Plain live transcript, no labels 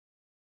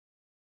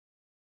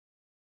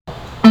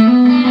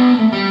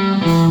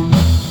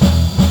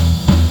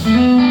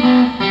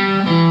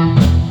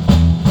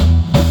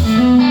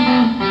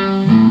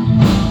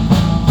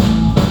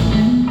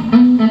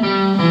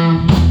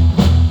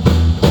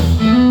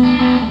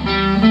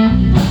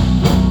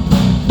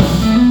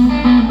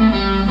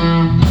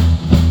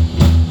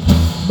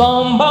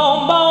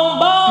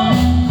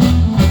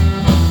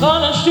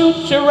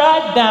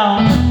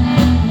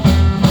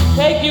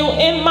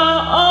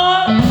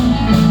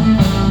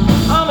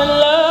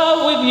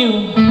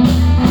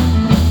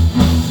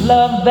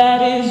love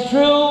that is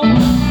true.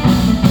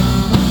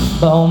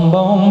 Boom,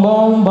 boom,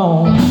 boom,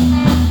 boom.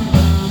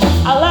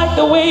 I like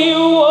the way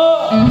you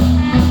walk,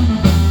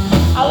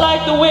 I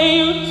like the way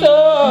you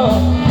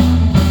talk.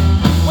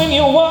 When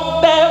you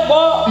walk that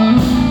walk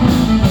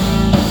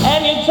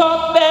and you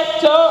talk that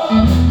talk,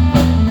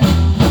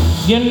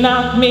 you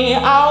knock me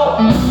out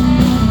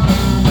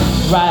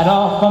right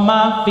off of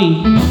my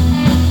feet.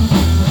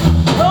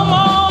 Come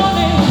on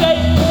and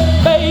shake,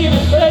 baby,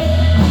 shake,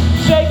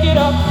 shake it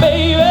up,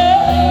 baby.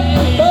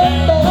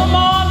 Come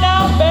on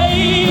now,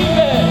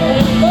 baby.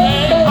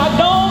 I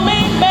don't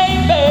mean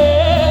baby,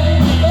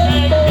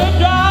 you're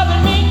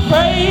driving me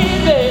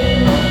crazy.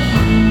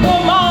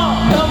 Come on,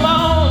 come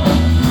on,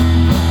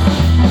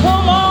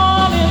 come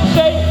on and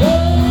shake,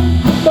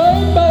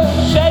 baby,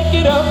 shake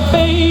it up,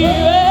 baby.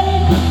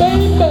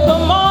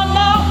 Come on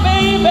now,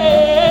 baby,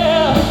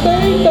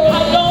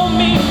 I don't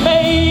mean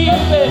maybe,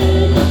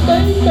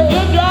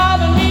 you're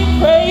driving me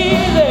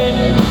crazy.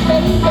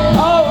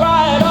 All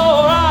right,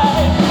 all right.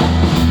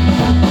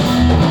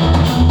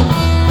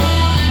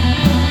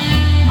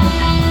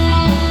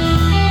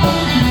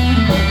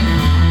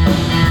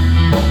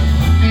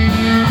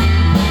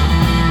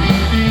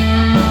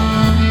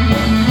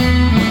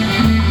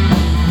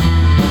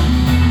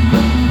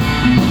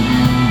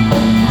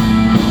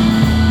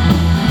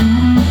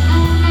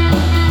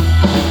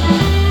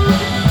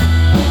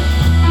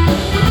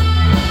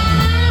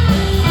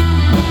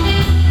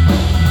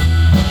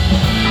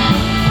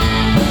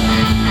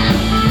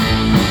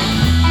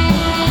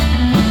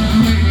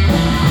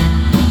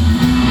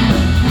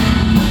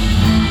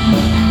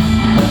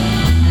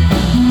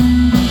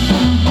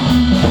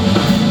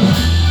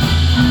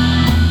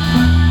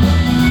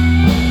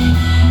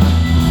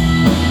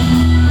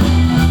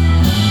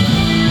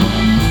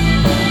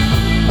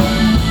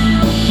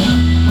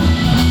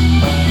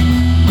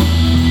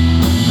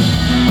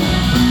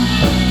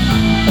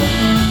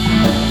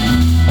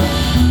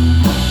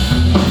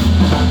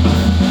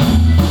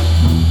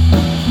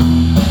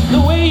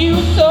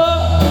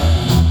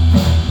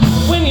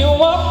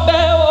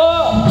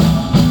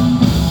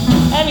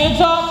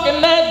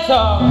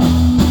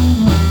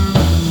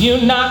 You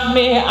knock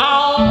me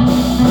out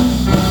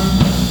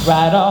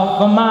right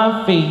off of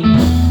my feet.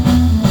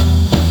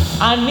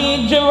 I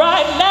need you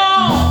right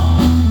now,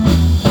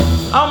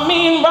 I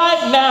mean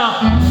right now.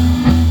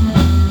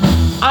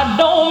 I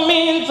don't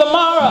mean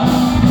tomorrow,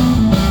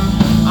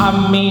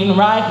 I mean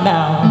right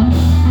now.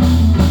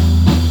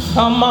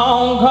 Come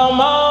on, come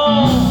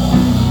on,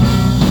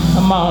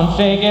 come on,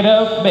 shake it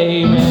up,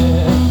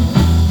 baby.